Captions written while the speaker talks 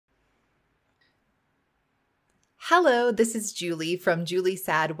Hello, this is Julie from Julie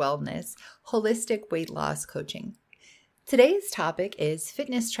Sad Wellness, Holistic Weight Loss Coaching. Today's topic is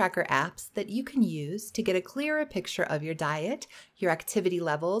fitness tracker apps that you can use to get a clearer picture of your diet, your activity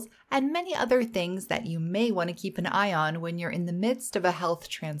levels, and many other things that you may want to keep an eye on when you're in the midst of a health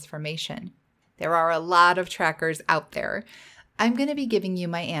transformation. There are a lot of trackers out there. I'm going to be giving you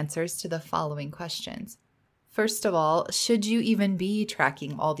my answers to the following questions. First of all, should you even be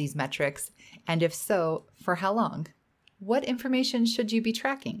tracking all these metrics? And if so, for how long? What information should you be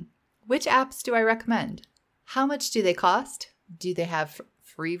tracking? Which apps do I recommend? How much do they cost? Do they have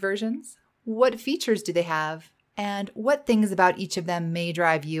free versions? What features do they have? And what things about each of them may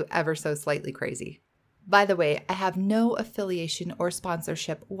drive you ever so slightly crazy? By the way, I have no affiliation or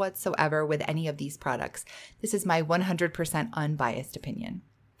sponsorship whatsoever with any of these products. This is my 100% unbiased opinion.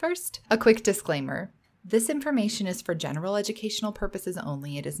 First, a quick disclaimer. This information is for general educational purposes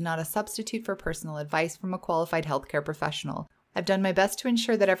only. It is not a substitute for personal advice from a qualified healthcare professional. I've done my best to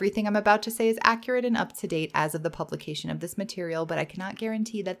ensure that everything I'm about to say is accurate and up to date as of the publication of this material, but I cannot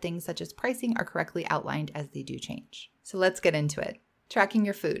guarantee that things such as pricing are correctly outlined as they do change. So let's get into it. Tracking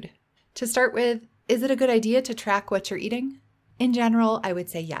your food. To start with, is it a good idea to track what you're eating? In general, I would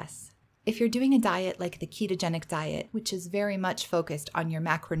say yes. If you're doing a diet like the ketogenic diet, which is very much focused on your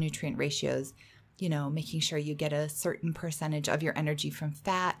macronutrient ratios, making sure you get a certain percentage of your energy from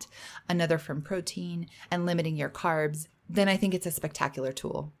fat, another from protein, and limiting your carbs, then I think it's a spectacular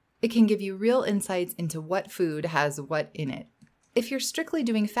tool. It can give you real insights into what food has what in it. If you're strictly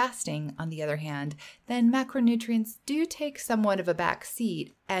doing fasting, on the other hand, then macronutrients do take somewhat of a back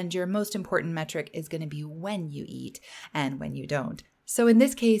seat, and your most important metric is going to be when you eat and when you don't. So in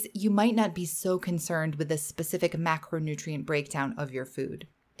this case, you might not be so concerned with the specific macronutrient breakdown of your food.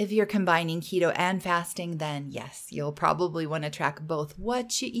 If you're combining keto and fasting, then yes, you'll probably want to track both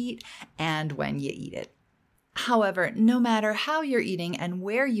what you eat and when you eat it. However, no matter how you're eating and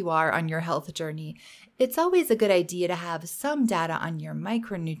where you are on your health journey, it's always a good idea to have some data on your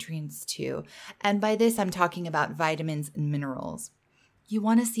micronutrients too. And by this, I'm talking about vitamins and minerals. You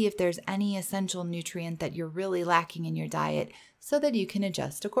want to see if there's any essential nutrient that you're really lacking in your diet so that you can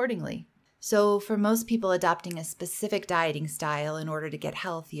adjust accordingly. So for most people adopting a specific dieting style in order to get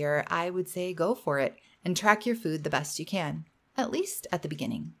healthier, I would say go for it and track your food the best you can, at least at the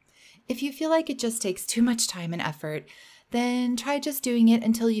beginning. If you feel like it just takes too much time and effort, then try just doing it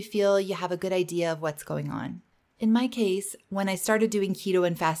until you feel you have a good idea of what's going on. In my case, when I started doing keto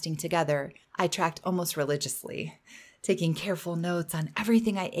and fasting together, I tracked almost religiously, taking careful notes on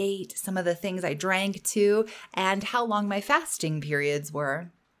everything I ate, some of the things I drank too, and how long my fasting periods were.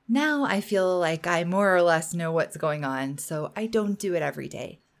 Now I feel like I more or less know what's going on, so I don't do it every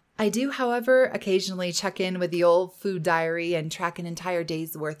day. I do, however, occasionally check in with the old food diary and track an entire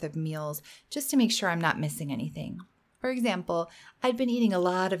day's worth of meals just to make sure I'm not missing anything. For example, I'd been eating a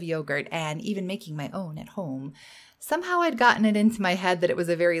lot of yogurt and even making my own at home. Somehow I'd gotten it into my head that it was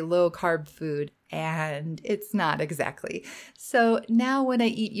a very low-carb food, and it's not exactly. So now when I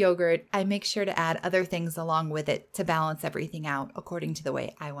eat yogurt, I make sure to add other things along with it to balance everything out according to the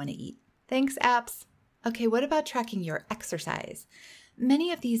way I want to eat. Thanks, apps. Okay, what about tracking your exercise?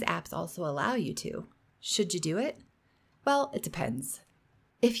 Many of these apps also allow you to. Should you do it? Well, it depends.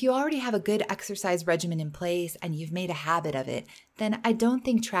 If you already have a good exercise regimen in place and you've made a habit of it, then I don't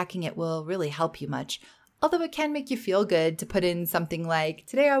think tracking it will really help you much. Although it can make you feel good to put in something like,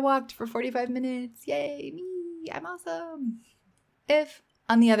 today I walked for 45 minutes, yay, me, I'm awesome. If,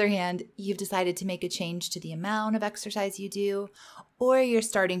 on the other hand, you've decided to make a change to the amount of exercise you do, or you're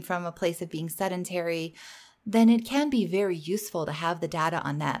starting from a place of being sedentary, then it can be very useful to have the data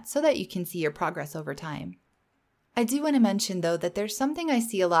on that so that you can see your progress over time. I do want to mention, though, that there's something I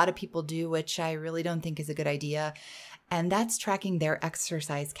see a lot of people do which I really don't think is a good idea, and that's tracking their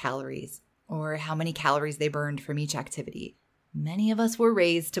exercise calories, or how many calories they burned from each activity. Many of us were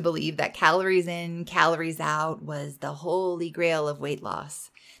raised to believe that calories in, calories out was the holy grail of weight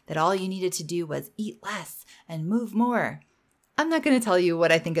loss, that all you needed to do was eat less and move more. I'm not going to tell you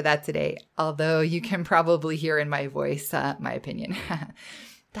what I think of that today, although you can probably hear in my voice my opinion.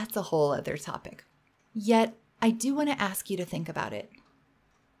 That's a whole other topic. Yet, I do want to ask you to think about it.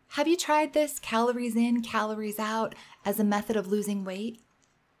 Have you tried this calories in, calories out as a method of losing weight?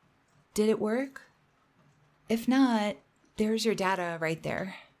 Did it work? If not, there's your data right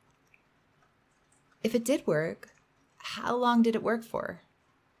there. If it did work, how long did it work for?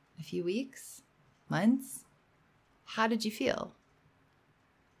 A few weeks? Months? How did you feel?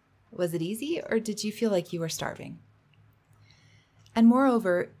 Was it easy, or did you feel like you were starving? And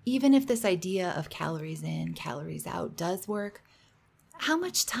moreover, even if this idea of calories in, calories out does work, how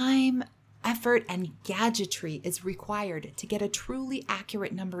much time Effort and gadgetry is required to get a truly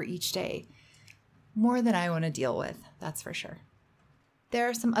accurate number each day. More than I want to deal with, that's for sure. There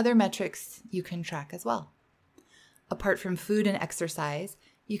are some other metrics you can track as well. Apart from food and exercise,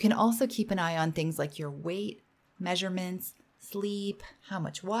 you can also keep an eye on things like your weight, measurements, sleep, how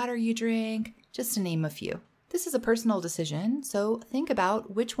much water you drink, just to name a few. This is a personal decision, so think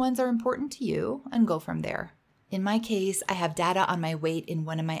about which ones are important to you and go from there. In my case, I have data on my weight in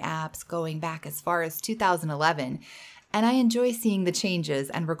one of my apps going back as far as 2011, and I enjoy seeing the changes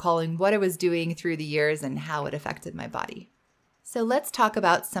and recalling what I was doing through the years and how it affected my body. So let's talk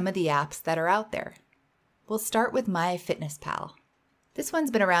about some of the apps that are out there. We'll start with MyFitnessPal. This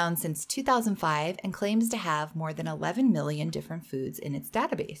one's been around since 2005 and claims to have more than 11 million different foods in its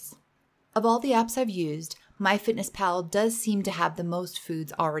database. Of all the apps I've used, MyFitnessPal does seem to have the most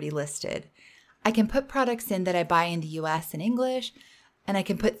foods already listed. I can put products in that I buy in the US in English, and I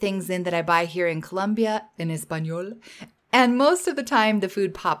can put things in that I buy here in Colombia in Espanol, and most of the time the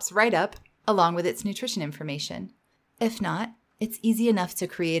food pops right up along with its nutrition information. If not, it's easy enough to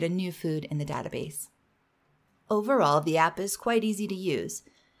create a new food in the database. Overall, the app is quite easy to use.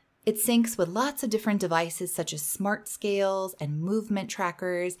 It syncs with lots of different devices such as smart scales and movement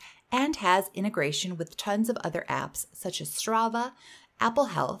trackers, and has integration with tons of other apps such as Strava, Apple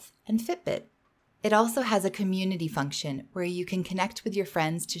Health, and Fitbit. It also has a community function where you can connect with your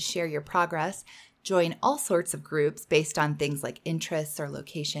friends to share your progress, join all sorts of groups based on things like interests or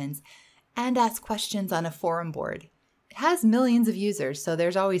locations, and ask questions on a forum board. It has millions of users, so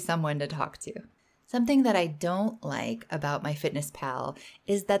there's always someone to talk to. Something that I don't like about MyFitnessPal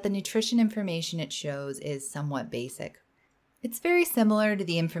is that the nutrition information it shows is somewhat basic. It's very similar to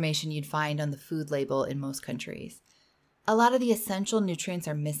the information you'd find on the food label in most countries. A lot of the essential nutrients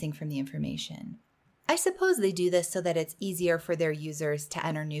are missing from the information. I suppose they do this so that it's easier for their users to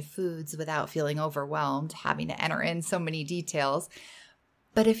enter new foods without feeling overwhelmed, having to enter in so many details.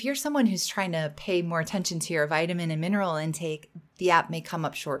 But if you're someone who's trying to pay more attention to your vitamin and mineral intake, the app may come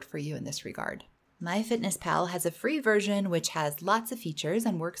up short for you in this regard. MyFitnessPal has a free version which has lots of features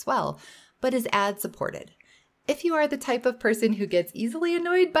and works well, but is ad-supported. If you are the type of person who gets easily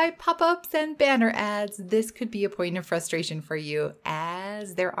annoyed by pop-ups and banner ads, this could be a point of frustration for you,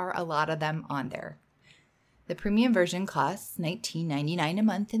 as there are a lot of them on there. The premium version costs $19.99 a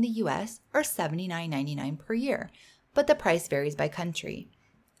month in the US or $79.99 per year, but the price varies by country.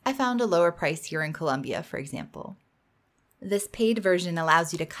 I found a lower price here in Colombia, for example. This paid version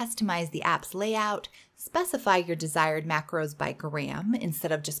allows you to customize the app's layout, specify your desired macros by gram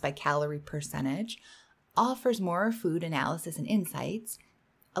instead of just by calorie percentage, offers more food analysis and insights,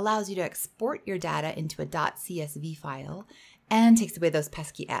 allows you to export your data into a .csv file, and takes away those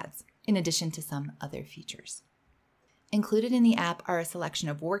pesky ads, in addition to some other features. Included in the app are a selection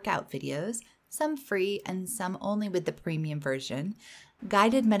of workout videos, some free and some only with the premium version,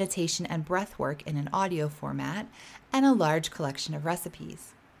 guided meditation and breath work in an audio format, and a large collection of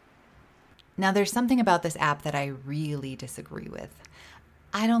recipes. Now, there's something about this app that I really disagree with.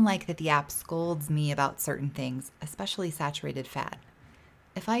 I don't like that the app scolds me about certain things, especially saturated fat.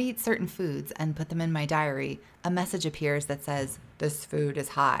 If I eat certain foods and put them in my diary, a message appears that says, "This food is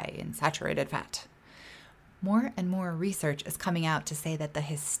high in saturated fat." More and more research is coming out to say that the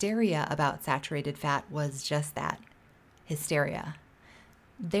hysteria about saturated fat was just that, hysteria.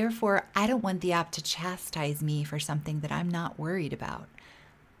 Therefore, I don't want the app to chastise me for something that I'm not worried about.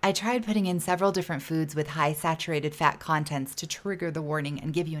 I tried putting in several different foods with high saturated fat contents to trigger the warning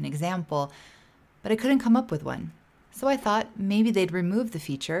and give you an example, but I couldn't come up with one. So I thought maybe they'd remove the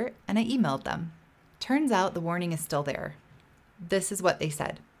feature, and I emailed them. Turns out the warning is still there. This is what they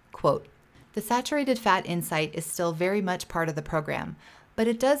said, quote, "The saturated fat insight is still very much part of the program, but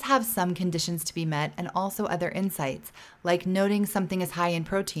it does have some conditions to be met and also other insights, like noting something is high in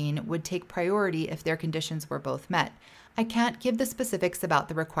protein would take priority if their conditions were both met. I can't give the specifics about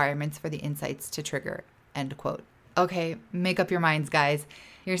the requirements for the insights to trigger," end quote. Okay, make up your minds, guys.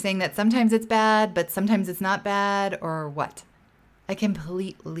 You're saying that sometimes it's bad, but sometimes it's not bad, or what? I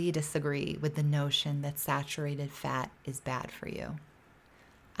completely disagree with the notion that saturated fat is bad for you.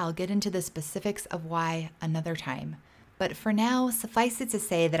 I'll get into the specifics of why another time. But for now, suffice it to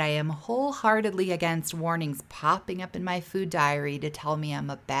say that I am wholeheartedly against warnings popping up in my food diary to tell me I'm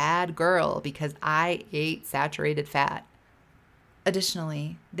a bad girl because I ate saturated fat.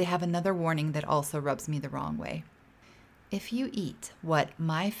 Additionally, they have another warning that also rubs me the wrong way. If you eat what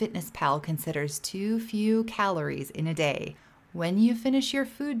MyFitnessPal considers too few calories in a day, when you finish your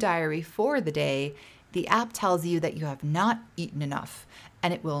food diary for the day, the app tells you that you have not eaten enough,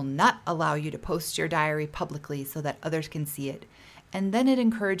 and it will not allow you to post your diary publicly so that others can see it. and then it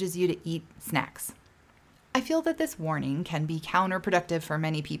encourages you to eat snacks. I feel that this warning can be counterproductive for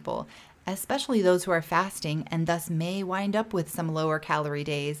many people, especially those who are fasting and thus may wind up with some lower calorie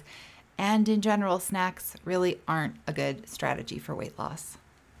days. And in general, snacks really aren't a good strategy for weight loss.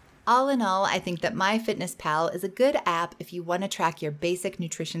 All in all, I think that MyFitnessPal is a good app if you want to track your basic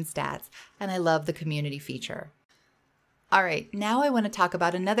nutrition stats, and I love the community feature. All right, now I want to talk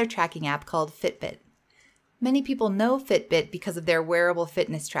about another tracking app called Fitbit. Many people know Fitbit because of their wearable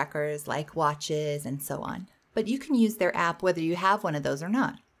fitness trackers like watches and so on, but you can use their app whether you have one of those or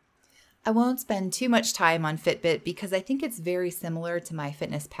not. I won't spend too much time on Fitbit because I think it's very similar to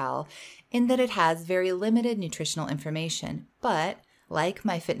MyFitnessPal in that it has very limited nutritional information, but like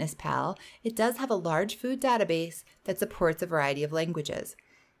MyFitnessPal, it does have a large food database that supports a variety of languages.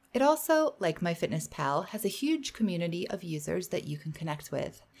 It also, like MyFitnessPal, has a huge community of users that you can connect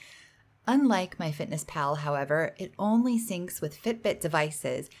with. Unlike MyFitnessPal, however, it only syncs with Fitbit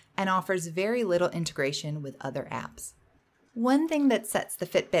devices and offers very little integration with other apps. One thing that sets the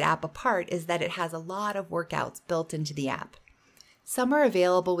Fitbit app apart is that it has a lot of workouts built into the app. Some are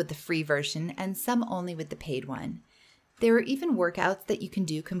available with the free version and some only with the paid one. There are even workouts that you can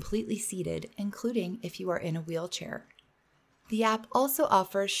do completely seated, including if you are in a wheelchair. The app also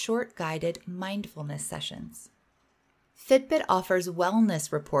offers short guided mindfulness sessions. Fitbit offers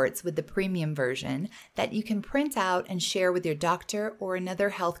wellness reports with the premium version that you can print out and share with your doctor or another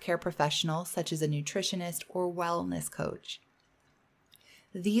healthcare professional such as a nutritionist or wellness coach.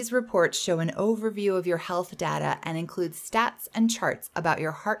 These reports show an overview of your health data and include stats and charts about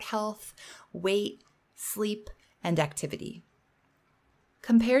your heart health, weight, sleep, and activity.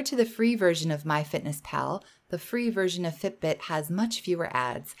 Compared to the free version of MyFitnessPal, the free version of Fitbit has much fewer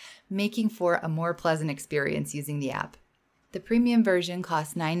ads, making for a more pleasant experience using the app. The premium version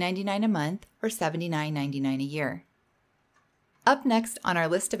costs $9.99 a month or $79.99 a year. Up next on our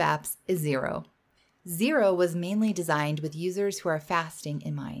list of apps is Zero. Zero was mainly designed with users who are fasting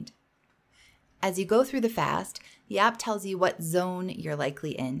in mind. As you go through the fast, the app tells you what zone you're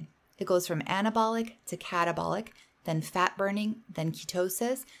likely in. It goes from anabolic to catabolic, then fat burning, then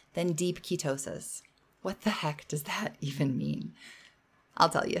ketosis, then deep ketosis. What the heck does that even mean? I'll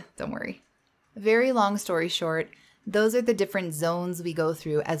tell you, don't worry. Very long story short, those are the different zones we go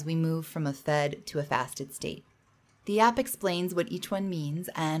through as we move from a fed to a fasted state. The app explains what each one means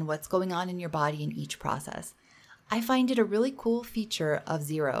and what's going on in your body in each process. I find it a really cool feature of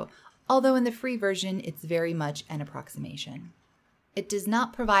Zero, although in the free version, it's very much an approximation. It does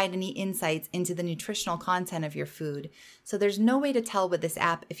not provide any insights into the nutritional content of your food, so there's no way to tell with this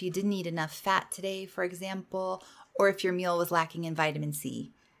app if you didn't eat enough fat today, for example, or if your meal was lacking in vitamin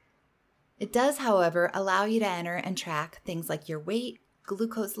C. It does, however, allow you to enter and track things like your weight,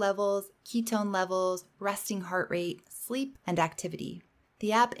 glucose levels, ketone levels, resting heart rate, sleep, and activity.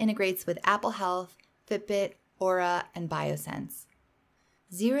 The app integrates with Apple Health, Fitbit, Oura, and Biosense.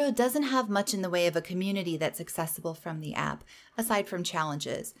 Zero doesn't have much in the way of a community that's accessible from the app, aside from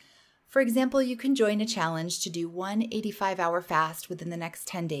challenges. For example, you can join a challenge to do one 85-hour fast within the next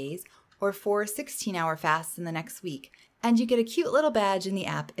 10 days or 4 16-hour fasts in the next week, and you get a cute little badge in the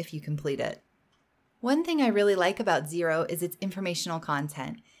app if you complete it. One thing I really like about Zero is its informational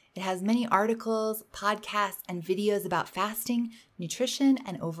content. It has many articles, podcasts, and videos about fasting, nutrition,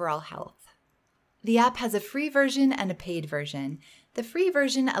 and overall health. The app has a free version and a paid version. The free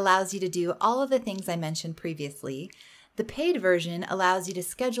version allows you to do all of the things I mentioned previously. The paid version allows you to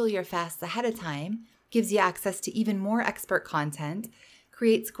schedule your fasts ahead of time, gives you access to even more expert content,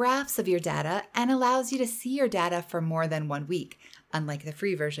 creates graphs of your data, and allows you to see your data for more than 1 week, unlike the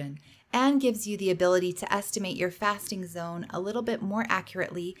free version, and gives you the ability to estimate your fasting zone a little bit more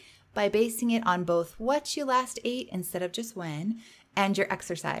accurately by basing it on both what you last ate instead of just when, and your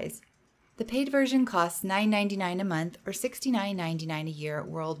exercise. The paid version costs $9.99 a month or $69.99 a year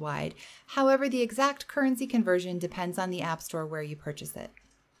worldwide. However, the exact currency conversion depends on the App Store where you purchase it.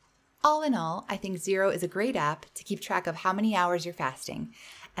 All in all, I think Zero is a great app to keep track of how many hours you're fasting,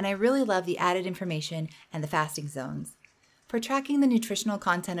 and I really love the added information and the fasting zones. For tracking the nutritional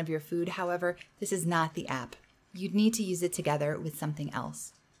content of your food, however, this is not the app. You'd need to use it together with something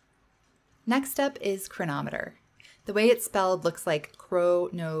else. Next up is Cronometer. The way it's spelled looks like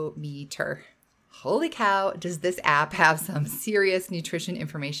chronometer. Holy cow, does this app have some serious nutrition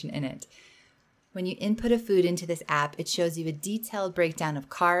information in it. When you input a food into this app, it shows you a detailed breakdown of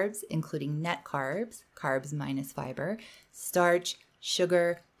carbs, including net carbs, carbs minus fiber, starch,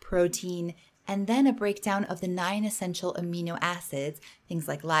 sugar, protein, and then a breakdown of the 9 essential amino acids, things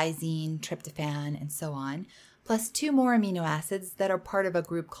like lysine, tryptophan, and so on, plus 2 more amino acids that are part of a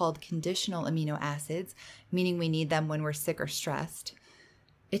group called conditional amino acids, meaning we need them when we're sick or stressed.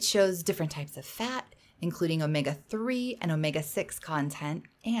 It shows different types of fat, including omega-3 and omega-6 content,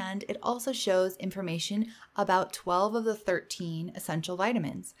 and it also shows information about 12 of the 13 essential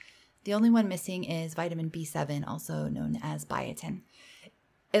vitamins. The only one missing is vitamin B7, also known as biotin.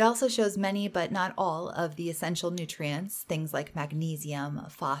 It also shows many, but not all, of the essential nutrients, things like magnesium,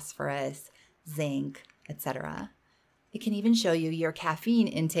 phosphorus, zinc, etc. It can even show you your caffeine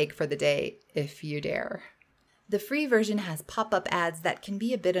intake for the day, if you dare. The free version has pop-up ads that can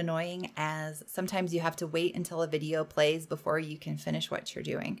be a bit annoying, as sometimes you have to wait until a video plays before you can finish what you're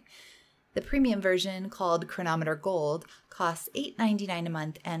doing. The premium version, called Cronometer Gold, costs $8.99 a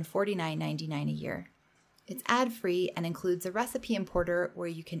month and $49.99 a year. It's ad-free and includes a recipe importer where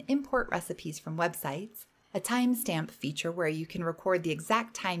you can import recipes from websites, a timestamp feature where you can record the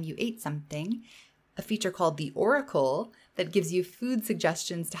exact time you ate something, a feature called the Oracle that gives you food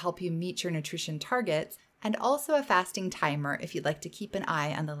suggestions to help you meet your nutrition targets, and also a fasting timer if you'd like to keep an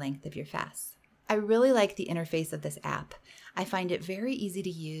eye on the length of your fast. I really like the interface of this app. I find it very easy to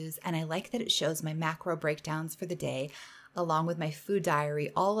use, and I like that it shows my macro breakdowns for the day, along with my food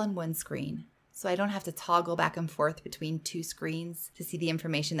diary all on one screen, so I don't have to toggle back and forth between 2 screens to see the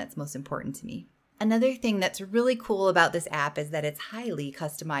information that's most important to me. Another thing that's really cool about this app is that it's highly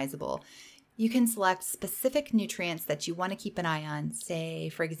customizable. You can select specific nutrients that you want to keep an eye on, say,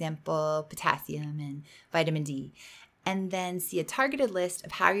 for example, potassium and vitamin D, and then see a targeted list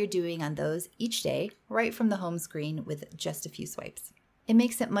of how you're doing on those each day right from the home screen with just a few swipes. It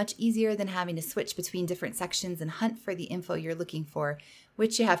makes it much easier than having to switch between different sections and hunt for the info you're looking for,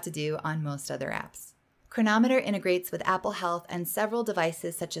 which you have to do on most other apps. Cronometer integrates with Apple Health and several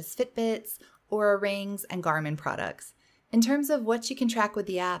devices such as Fitbits, Oura Rings, and Garmin products. In terms of what you can track with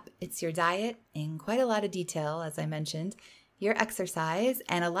the app, it's your diet in quite a lot of detail, as I mentioned, your exercise,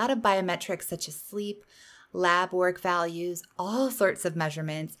 and a lot of biometrics such as sleep, lab work values, all sorts of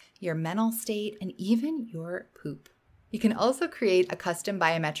measurements, your mental state, and even your poop. You can also create a custom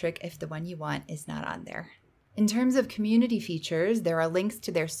biometric if the one you want is not on there. In terms of community features, there are links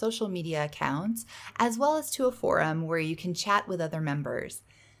to their social media accounts, as well as to a forum where you can chat with other members.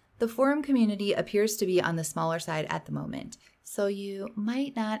 The forum community appears to be on the smaller side at the moment, so you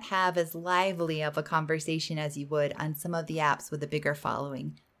might not have as lively of a conversation as you would on some of the apps with a bigger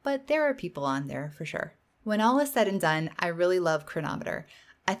following, but there are people on there for sure. When all is said and done, I really love Cronometer.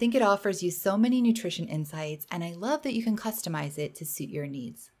 I think it offers you so many nutrition insights, and I love that you can customize it to suit your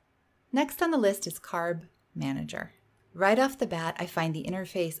needs. Next on the list is Carb Manager. Right off the bat, I find the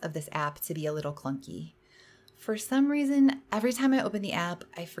interface of this app to be a little clunky. For some reason, every time I open the app,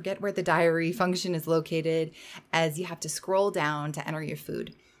 I forget where the diary function is located, as you have to scroll down to enter your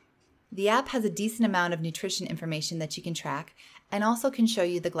food. The app has a decent amount of nutrition information that you can track, and also can show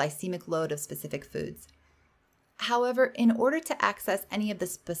you the glycemic load of specific foods. However, in order to access any of the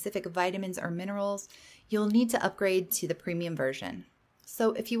specific vitamins or minerals, you'll need to upgrade to the premium version.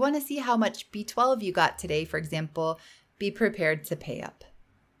 So if you want to see how much B12 you got today, for example, be prepared to pay up.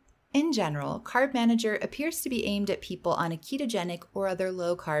 In general, Carb Manager appears to be aimed at people on a ketogenic or other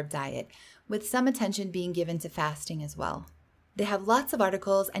low-carb diet, with some attention being given to fasting as well. They have lots of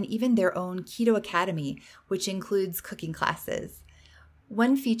articles and even their own Keto Academy, which includes cooking classes.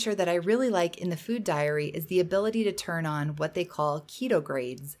 One feature that I really like in the food diary is the ability to turn on what they call keto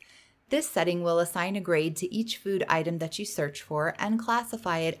grades. This setting will assign a grade to each food item that you search for and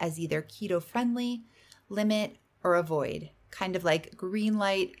classify it as either keto-friendly, limit, or avoid, kind of like green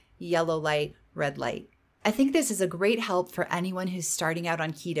light, yellow light, red light. I think this is a great help for anyone who's starting out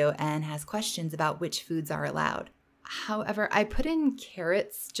on keto and has questions about which foods are allowed. However, I put in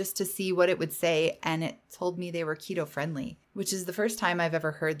carrots just to see what it would say, and it told me they were keto-friendly, which is the first time I've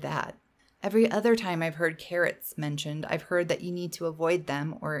ever heard that. Every other time I've heard carrots mentioned, I've heard that you need to avoid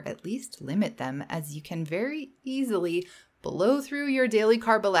them or at least limit them, as you can very easily blow through your daily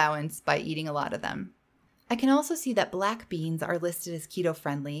carb allowance by eating a lot of them. I can also see that black beans are listed as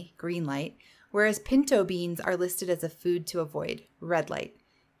keto-friendly, green light, whereas pinto beans are listed as a food to avoid, red light.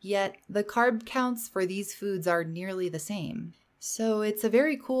 Yet the carb counts for these foods are nearly the same. So it's a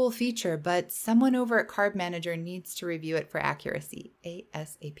very cool feature, but someone over at Carb Manager needs to review it for accuracy,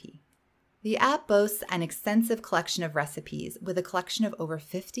 ASAP. The app boasts an extensive collection of recipes with a collection of over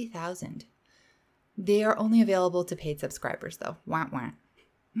 50,000. They are only available to paid subscribers though. Wah wah.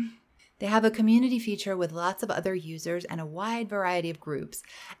 They have a community feature with lots of other users and a wide variety of groups,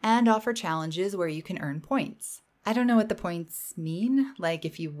 and offer challenges where you can earn points. I don't know what the points mean, like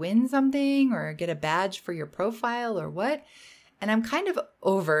if you win something or get a badge for your profile or what. And I'm kind of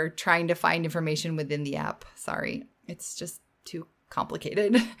over trying to find information within the app. Sorry, it's just too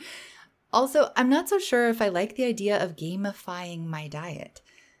complicated. Also, I'm not so sure if I like the idea of gamifying my diet.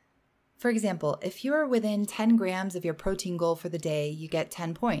 For example, if you are within 10 grams of your protein goal for the day, you get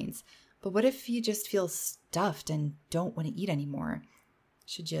 10 points. But what if you just feel stuffed and don't want to eat anymore?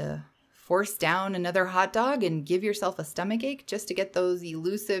 Should you force down another hot dog and give yourself a stomachache just to get those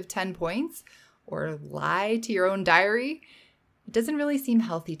elusive 10 points? Or lie to your own diary? It doesn't really seem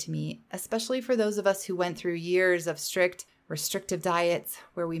healthy to me, especially for those of us who went through years of strict, restrictive diets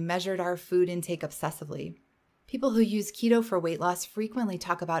where we measured our food intake obsessively. People who use keto for weight loss frequently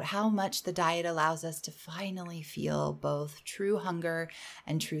talk about how much the diet allows us to finally feel both true hunger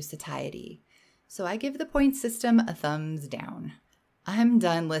and true satiety. So I give the point system a thumbs down. I'm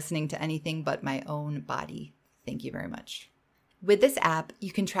done listening to anything but my own body. Thank you very much. With this app,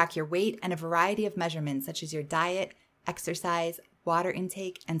 you can track your weight and a variety of measurements such as your diet, exercise, water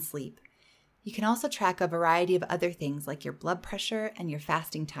intake, and sleep. You can also track a variety of other things like your blood pressure and your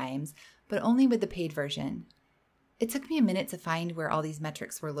fasting times, but only with the paid version. It took me a minute to find where all these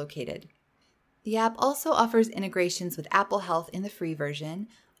metrics were located. The app also offers integrations with Apple Health in the free version.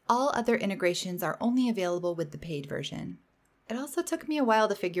 All other integrations are only available with the paid version. It also took me a while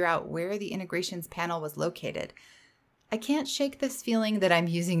to figure out where the integrations panel was located. I can't shake this feeling that I'm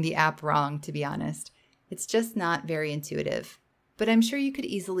using the app wrong, to be honest. It's just not very intuitive, but I'm sure you could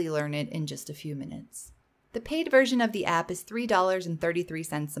easily learn it in just a few minutes. The paid version of the app is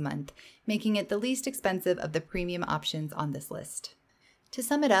 $3.33 a month, making it the least expensive of the premium options on this list. To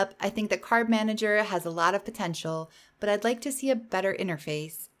sum it up, I think that Carb Manager has a lot of potential, but I'd like to see a better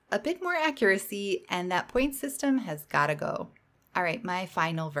interface, a bit more accuracy, and that point system has gotta go. All right, my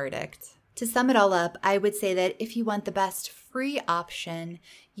final verdict. To sum it all up, I would say that if you want the best free option,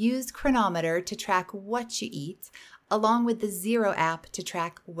 use Cronometer to track what you eat, along with the Zero app to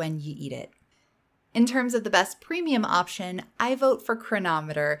track when you eat it. In terms of the best premium option, I vote for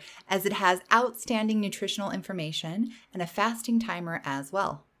Cronometer as it has outstanding nutritional information and a fasting timer as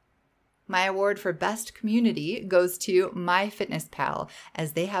well. My award for best community goes to MyFitnessPal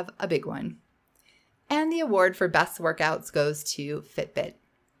as they have a big one. And the award for best workouts goes to Fitbit.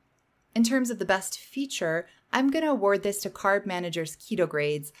 In terms of the best feature, I'm going to award this to Carb Manager's Keto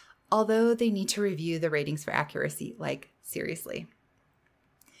Grades, although they need to review the ratings for accuracy, like seriously.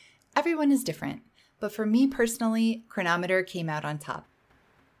 Everyone is different. But for me personally, Cronometer came out on top.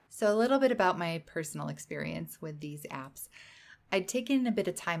 So a little bit about my personal experience with these apps. I'd taken a bit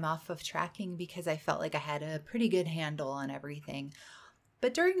of time off of tracking because I felt like I had a pretty good handle on everything.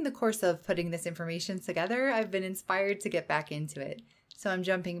 But during the course of putting this information together, I've been inspired to get back into it. So I'm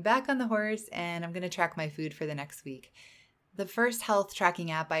jumping back on the horse and I'm going to track my food for the next week. The first health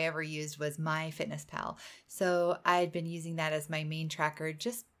tracking app I ever used was MyFitnessPal. So I'd been using that as my main tracker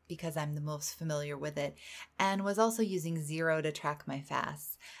just because I'm the most familiar with it, and was also using Zero to track my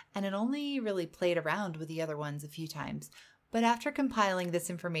fasts. And it only really played around with the other ones a few times. But after compiling this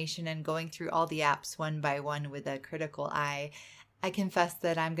information and going through all the apps one by one with a critical eye, I confess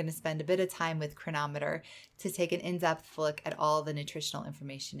that I'm going to spend a bit of time with Cronometer to take an in-depth look at all the nutritional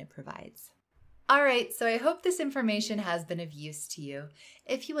information it provides. All right, so I hope this information has been of use to you.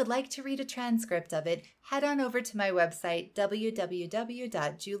 If you would like to read a transcript of it, head on over to my website,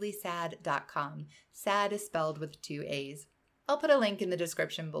 www.juliesad.com. SAD is spelled with 2 A's. I'll put a link in the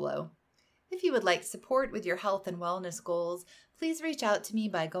description below. If you would like support with your health and wellness goals, please reach out to me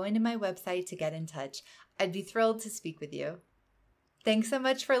by going to my website to get in touch. I'd be thrilled to speak with you. Thanks so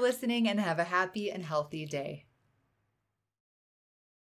much for listening and have a happy and healthy day.